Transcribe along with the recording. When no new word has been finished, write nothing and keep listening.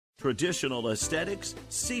Traditional aesthetics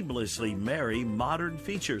seamlessly marry modern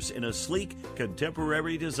features in a sleek,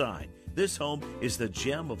 contemporary design. This home is the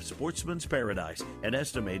gem of Sportsmen's Paradise, an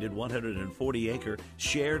estimated 140-acre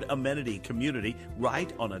shared amenity community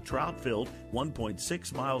right on a trout-filled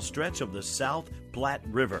 1.6-mile stretch of the South Platte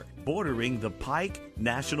River, bordering the Pike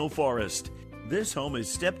National Forest. This home is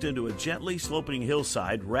stepped into a gently sloping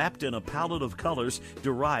hillside wrapped in a palette of colors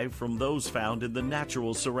derived from those found in the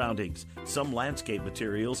natural surroundings. Some landscape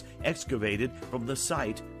materials excavated from the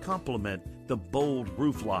site complement the bold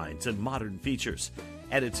roof lines and modern features.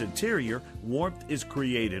 At its interior, warmth is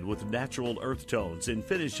created with natural earth tones and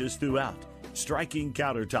finishes throughout. Striking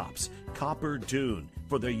countertops, Copper Dune,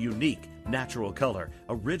 for their unique natural color,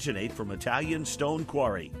 originate from Italian stone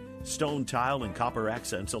quarry. Stone tile and copper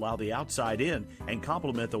accents allow the outside in and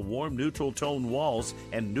complement the warm neutral tone walls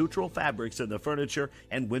and neutral fabrics in the furniture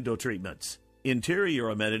and window treatments. Interior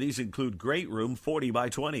amenities include great room 40 by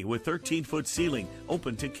 20 with 13-foot ceiling,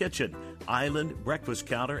 open to kitchen, island, breakfast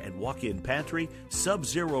counter, and walk-in pantry,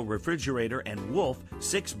 SubZero refrigerator, and Wolf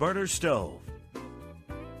 6-burner stove.